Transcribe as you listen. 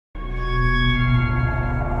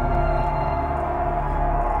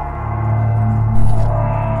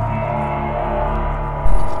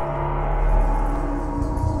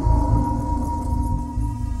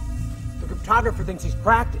things he's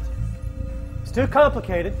practiced. It's too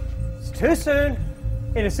complicated, it's too soon,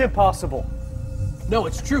 and it's impossible. No,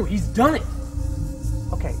 it's true. He's done it.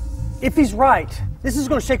 Okay, if he's right, this is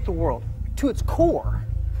going to shake the world to its core.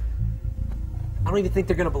 I don't even think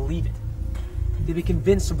they're going to believe it. They've been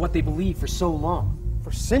convinced of what they believe for so long.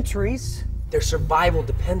 For centuries. Their survival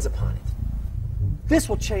depends upon it. This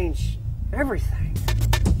will change everything.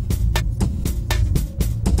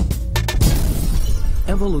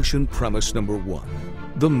 Evolution premise number 1,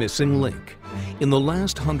 the missing link. In the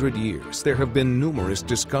last 100 years, there have been numerous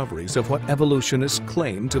discoveries of what evolutionists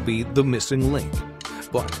claim to be the missing link.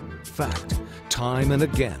 But, fact, time and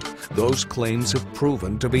again, those claims have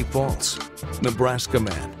proven to be false. Nebraska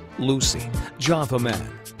Man, Lucy, Java Man,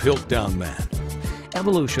 Piltdown Man.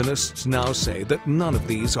 Evolutionists now say that none of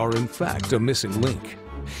these are in fact a missing link.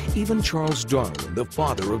 Even Charles Darwin, the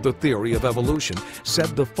father of the theory of evolution,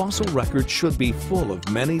 said the fossil record should be full of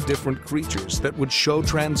many different creatures that would show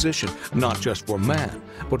transition, not just for man,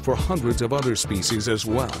 but for hundreds of other species as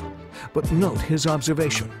well. But note his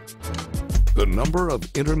observation. The number of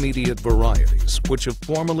intermediate varieties which have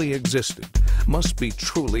formerly existed must be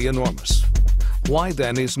truly enormous. Why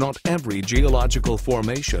then is not every geological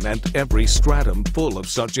formation and every stratum full of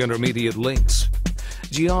such intermediate links?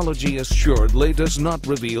 Geology assuredly does not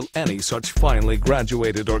reveal any such finely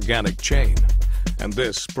graduated organic chain. And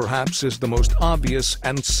this, perhaps, is the most obvious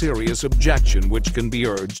and serious objection which can be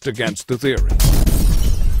urged against the theory.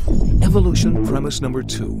 Evolution premise number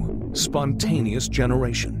 2, spontaneous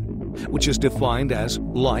generation, which is defined as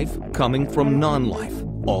life coming from non-life,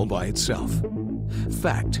 all by itself.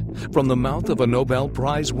 Fact, from the mouth of a Nobel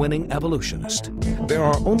Prize-winning evolutionist, there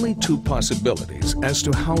are only 2 possibilities as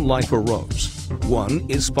to how life arose. One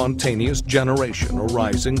is spontaneous generation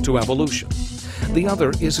arising to evolution. The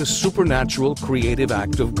other is a supernatural creative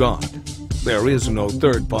act of God. There is no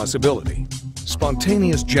third possibility.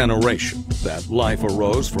 Spontaneous generation, that life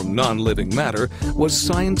arose from non-living matter, was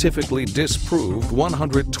scientifically disproved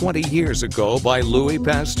 120 years ago by Louis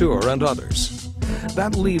Pasteur and others.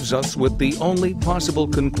 That leaves us with the only possible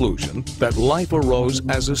conclusion that life arose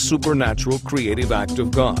as a supernatural creative act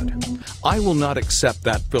of God. I will not accept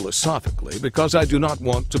that philosophically because I do not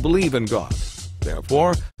want to believe in God.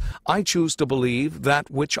 Therefore, I choose to believe that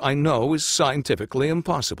which I know is scientifically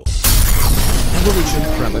impossible. Evolution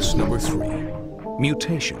premise number 3,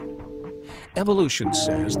 mutation. Evolution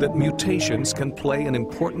says that mutations can play an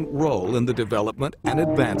important role in the development and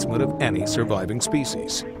advancement of any surviving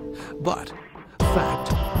species. But,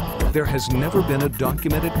 fact, there has never been a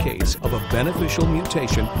documented case of a beneficial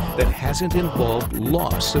mutation that hasn't involved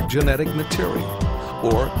loss of genetic material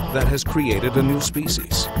or that has created a new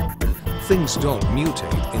species. Things don't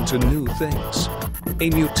mutate into new things. A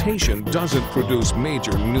mutation doesn't produce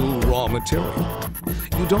major new raw material.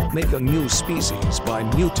 You don't make a new species by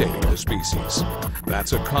mutating the species.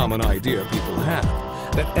 That's a common idea people have,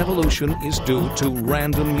 that evolution is due to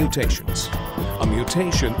random mutations. A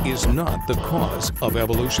mutation is not the cause of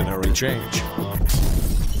evolutionary change.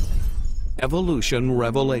 Evolution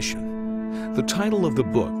Revelation. The title of the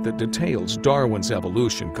book that details Darwin's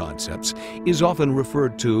evolution concepts is often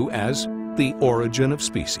referred to as The Origin of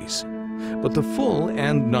Species. But the full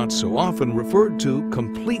and not so often referred to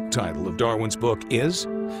complete title of Darwin's book is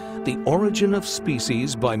The Origin of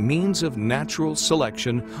Species by Means of Natural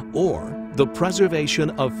Selection, or The Preservation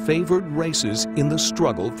of Favored Races in the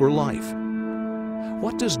Struggle for Life.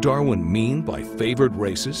 What does Darwin mean by favored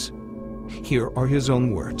races? Here are his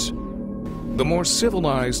own words. The more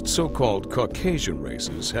civilized so-called Caucasian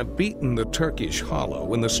races have beaten the Turkish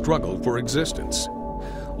hollow in the struggle for existence.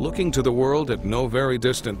 Looking to the world at no very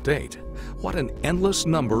distant date, what an endless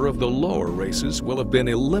number of the lower races will have been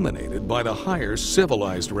eliminated by the higher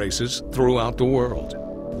civilized races throughout the world.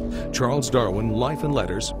 Charles Darwin, Life and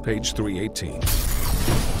Letters, page 318.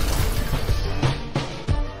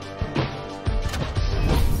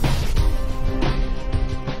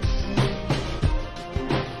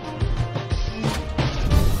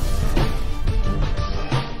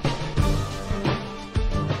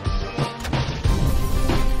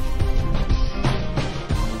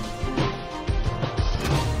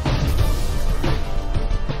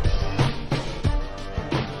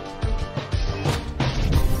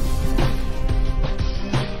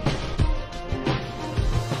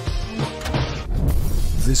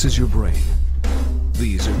 This is your brain.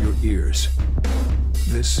 These are your ears.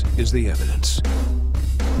 This is the evidence.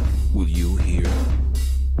 Will you hear?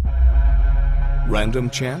 Random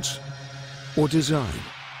chance or design?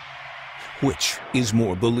 Which is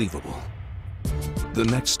more believable? The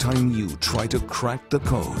next time you try to crack the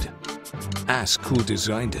code, ask who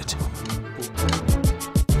designed it.